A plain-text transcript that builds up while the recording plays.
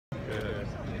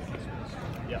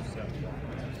Yeah.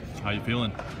 How you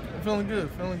feeling? I'm feeling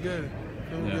good, feeling good.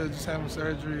 Feeling good, just having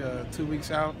surgery, 2 weeks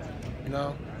out, you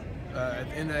know. At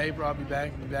the end of April, I'll be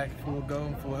back full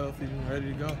go, full healthy and ready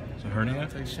to go. So hernia?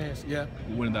 Take a chance, yeah.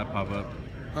 When did that pop up?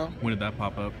 Huh? When did that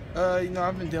pop up? You know,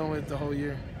 I've been dealing with it the whole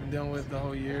year. You know,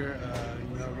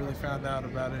 really found out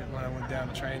about it when I went down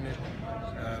to training.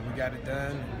 We got it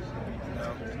done. You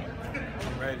know,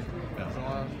 I'm ready. Yeah. So,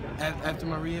 after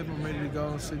my rehab, I'm ready to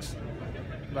go in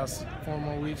about 4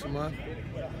 more weeks, a month.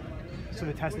 So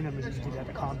the testing numbers you did at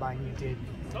the combine, you did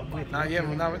with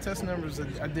Not with testing numbers. I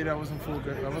wasn't full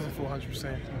good. I wasn't full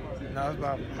 100%. No, I was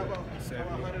about 70,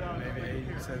 maybe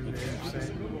 80, 70,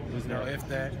 80%. Was You know, if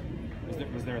that.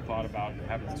 Was there a thought about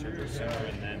having the surgery sooner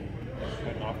and then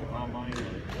putting off the combine?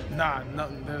 Nah,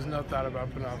 there's no thought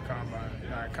about putting off combine.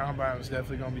 Combine was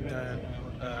definitely gonna be done.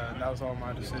 That was all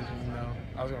my decision. You know,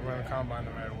 I was gonna run a combine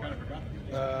no matter what.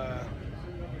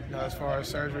 You know, as far as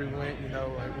surgery went,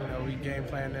 we game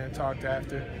planned and talked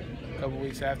after. A couple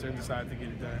weeks after, and decided to get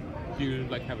it done. Do you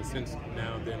have a sense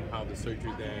now then how the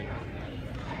surgery then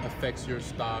affects your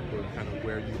stock or kind of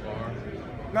where you are?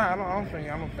 Nah, I don't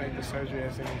think the surgery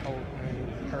has any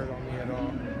hurt on me at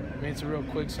all. I mean, it's a real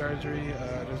quick surgery.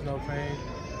 There's no pain,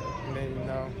 and then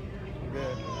I'm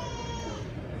good.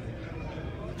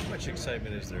 How much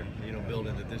excitement is there,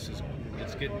 building that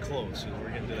it's getting close and we're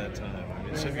getting to that time? I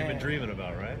mean, it's something you've been dreaming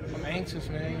about, right? I'm anxious,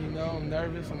 man. I'm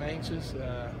nervous. I'm anxious.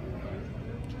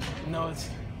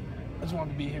 I just want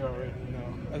to be here already.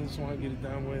 I just want to get it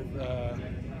done with.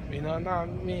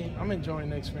 I'm enjoying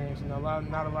the experience. Not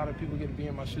a lot of people get to be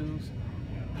in my shoes.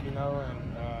 And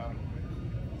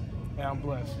I'm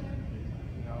blessed.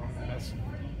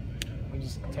 I'm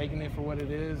just taking it for what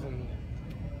it is, and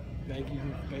thank you,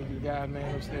 God,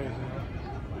 man, upstairs.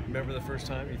 Remember the first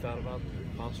time you thought about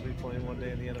possibly playing one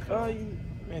day in the NFL?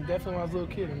 Man, definitely when I was a little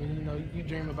kid. I mean, you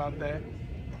dream about that.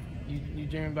 You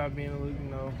dream about being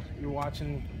you're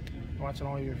watching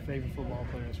all your favorite football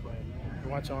players play.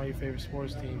 You're watching all your favorite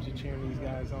sports teams. You're cheering these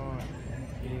guys on,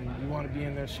 and you want to be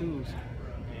in their shoes.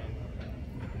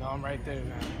 And I'm right there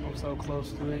now. I'm so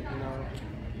close to it,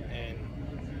 and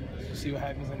we'll see what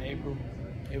happens in April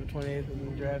 28th when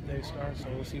the draft day starts. So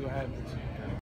we'll see what happens.